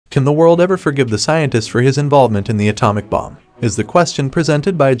Can the world ever forgive the scientist for his involvement in the atomic bomb? Is the question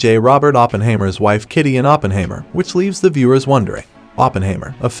presented by J. Robert Oppenheimer's wife Kitty in Oppenheimer, which leaves the viewers wondering.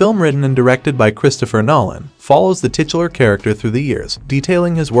 Oppenheimer, a film written and directed by Christopher Nolan, follows the titular character through the years,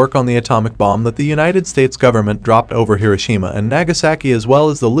 detailing his work on the atomic bomb that the United States government dropped over Hiroshima and Nagasaki, as well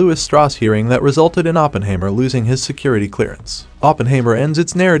as the Louis Strauss hearing that resulted in Oppenheimer losing his security clearance. Oppenheimer ends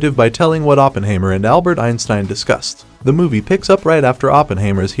its narrative by telling what Oppenheimer and Albert Einstein discussed. The movie picks up right after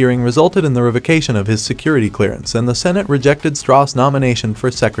Oppenheimer's hearing resulted in the revocation of his security clearance and the Senate rejected Strauss' nomination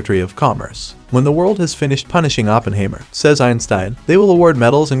for Secretary of Commerce. When the world has finished punishing Oppenheimer, says Einstein, they will award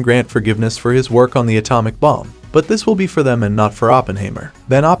medals and grant forgiveness for his work on the atomic bomb. But this will be for them and not for Oppenheimer.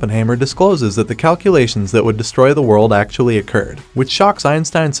 Then Oppenheimer discloses that the calculations that would destroy the world actually occurred, which shocks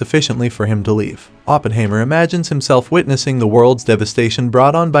Einstein sufficiently for him to leave. Oppenheimer imagines himself witnessing the world's devastation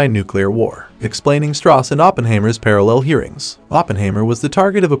brought on by nuclear war, explaining Strauss and Oppenheimer's parallel hearings. Oppenheimer was the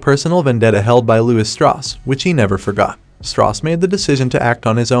target of a personal vendetta held by Louis Strauss, which he never forgot. Strauss made the decision to act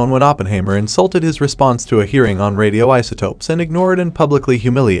on his own when Oppenheimer insulted his response to a hearing on radioisotopes and ignored and publicly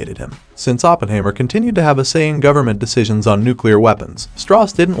humiliated him. Since Oppenheimer continued to have a say in government decisions on nuclear weapons,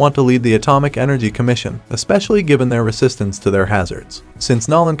 Strauss didn't want to lead the Atomic Energy Commission, especially given their resistance to their hazards. Since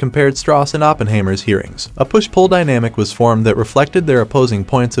Nolan compared Strauss and Oppenheimer's hearings, a push-pull dynamic was formed that reflected their opposing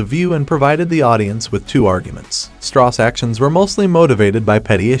points of view and provided the audience with two arguments. Strauss' actions were mostly motivated by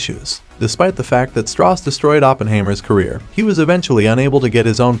petty issues. Despite the fact that Strauss destroyed Oppenheimer's career, he was eventually unable to get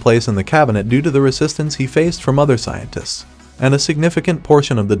his own place in the cabinet due to the resistance he faced from other scientists and a significant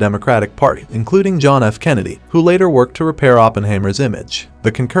portion of the Democratic Party, including John F. Kennedy, who later worked to repair Oppenheimer's image.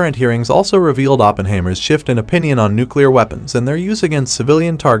 The concurrent hearings also revealed Oppenheimer's shift in opinion on nuclear weapons and their use against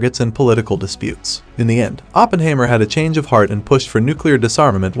civilian targets and political disputes. In the end, Oppenheimer had a change of heart and pushed for nuclear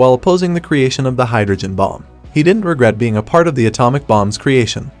disarmament while opposing the creation of the hydrogen bomb. He didn't regret being a part of the atomic bomb's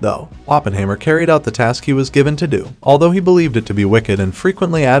creation, though. Oppenheimer carried out the task he was given to do, although he believed it to be wicked and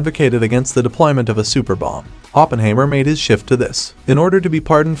frequently advocated against the deployment of a super bomb. Oppenheimer made his shift to this, in order to be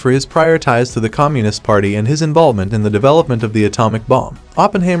pardoned for his prior ties to the Communist Party and his involvement in the development of the atomic bomb.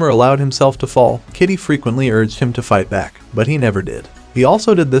 Oppenheimer allowed himself to fall. Kitty frequently urged him to fight back, but he never did. He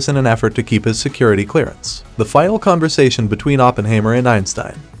also did this in an effort to keep his security clearance. The final conversation between Oppenheimer and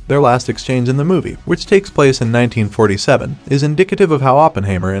Einstein, their last exchange in the movie, which takes place in 1947, is indicative of how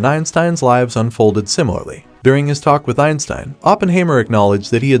Oppenheimer and Einstein's lives unfolded similarly. During his talk with Einstein, Oppenheimer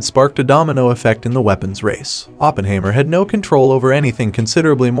acknowledged that he had sparked a domino effect in the weapons race. Oppenheimer had no control over anything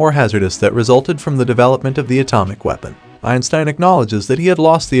considerably more hazardous that resulted from the development of the atomic weapon. Einstein acknowledges that he had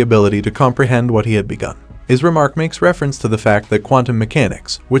lost the ability to comprehend what he had begun. His remark makes reference to the fact that quantum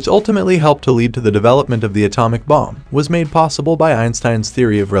mechanics, which ultimately helped to lead to the development of the atomic bomb, was made possible by Einstein's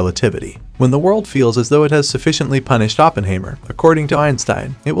theory of relativity. When the world feels as though it has sufficiently punished Oppenheimer, according to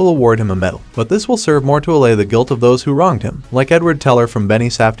Einstein, it will award him a medal. But this will serve more to allay the guilt of those who wronged him, like Edward Teller from Benny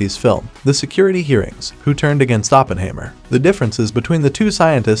Safdie's film, The Security Hearings, who turned against Oppenheimer. The differences between the two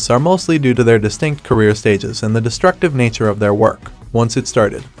scientists are mostly due to their distinct career stages and the destructive nature of their work. Once it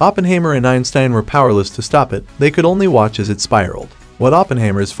started, Oppenheimer and Einstein were powerless to stop it. They could only watch as it spiraled. What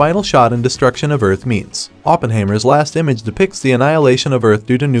Oppenheimer's final shot and destruction of Earth means. Oppenheimer's last image depicts the annihilation of Earth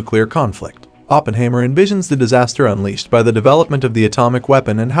due to nuclear conflict. Oppenheimer envisions the disaster unleashed by the development of the atomic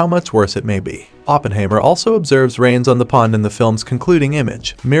weapon and how much worse it may be. Oppenheimer also observes rains on the pond in the film's concluding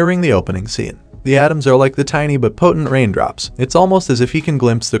image, mirroring the opening scene. The atoms are like the tiny but potent raindrops. It's almost as if he can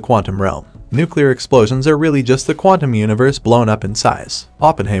glimpse the quantum realm. Nuclear explosions are really just the quantum universe blown up in size.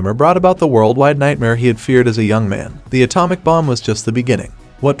 Oppenheimer brought about the worldwide nightmare he had feared as a young man. The atomic bomb was just the beginning.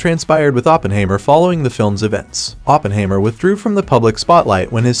 What transpired with Oppenheimer following the film's events? Oppenheimer withdrew from the public spotlight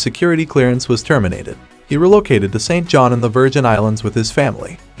when his security clearance was terminated. He relocated to St. John in the Virgin Islands with his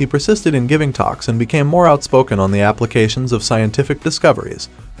family. He persisted in giving talks and became more outspoken on the applications of scientific discoveries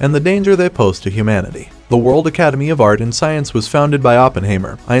and the danger they pose to humanity. The World Academy of Art and Science was founded by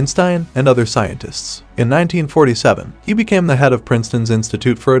Oppenheimer, Einstein, and other scientists. In 1947, he became the head of Princeton's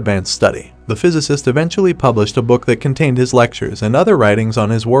Institute for Advanced Study. The physicist eventually published a book that contained his lectures and other writings on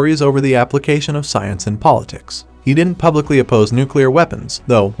his worries over the application of science in politics. He didn't publicly oppose nuclear weapons,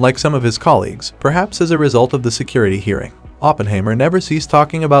 though, like some of his colleagues, perhaps as a result of the security hearing. Oppenheimer never ceased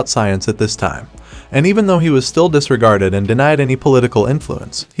talking about science at this time, and even though he was still disregarded and denied any political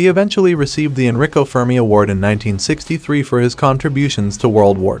influence, he eventually received the Enrico Fermi Award in 1963 for his contributions to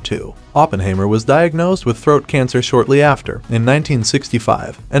World War II. Oppenheimer was diagnosed with throat cancer shortly after, in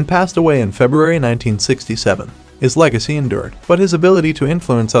 1965, and passed away in February 1967. His legacy endured, but his ability to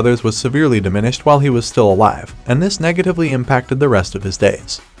influence others was severely diminished while he was still alive, and this negatively impacted the rest of his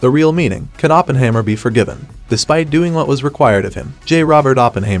days. The real meaning: can Oppenheimer be forgiven? Despite doing what was required of him, J. Robert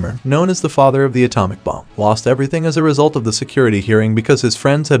Oppenheimer, known as the father of the atomic bomb, lost everything as a result of the security hearing because his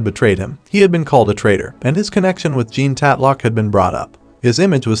friends had betrayed him. He had been called a traitor, and his connection with Jean Tatlock had been brought up. His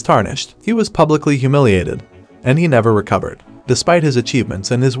image was tarnished, he was publicly humiliated, and he never recovered. Despite his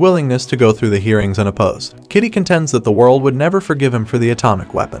achievements and his willingness to go through the hearings unopposed, Kitty contends that the world would never forgive him for the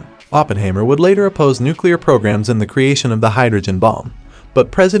atomic weapon. Oppenheimer would later oppose nuclear programs and the creation of the hydrogen bomb,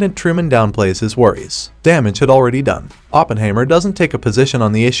 but President Truman downplays his worries. Damage had already done. Oppenheimer doesn't take a position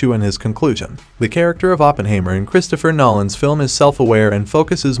on the issue in his conclusion. The character of Oppenheimer in Christopher Nolan's film is self-aware and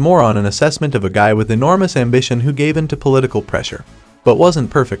focuses more on an assessment of a guy with enormous ambition who gave in to political pressure, but wasn't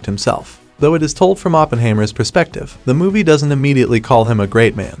perfect himself. Though it is told from Oppenheimer's perspective, the movie doesn't immediately call him a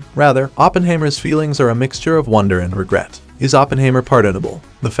great man. Rather, Oppenheimer's feelings are a mixture of wonder and regret. Is Oppenheimer pardonable?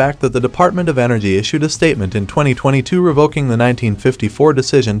 The fact that the Department of Energy issued a statement in 2022 revoking the 1954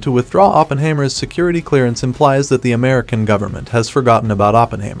 decision to withdraw Oppenheimer's security clearance implies that the American government has forgotten about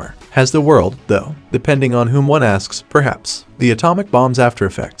Oppenheimer. Has the world, though? Depending on whom one asks, perhaps. The atomic bomb's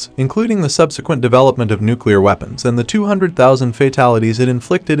aftereffects, including the subsequent development of nuclear weapons and the 200,000 fatalities it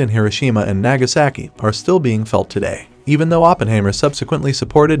inflicted in Hiroshima and Nagasaki, are still being felt today. Even though Oppenheimer subsequently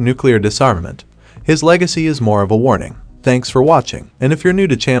supported nuclear disarmament, his legacy is more of a warning. Thanks for watching, and if you're new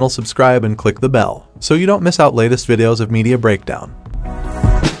to the channel, subscribe and click the bell so you don't miss out latest videos of Media Breakdown.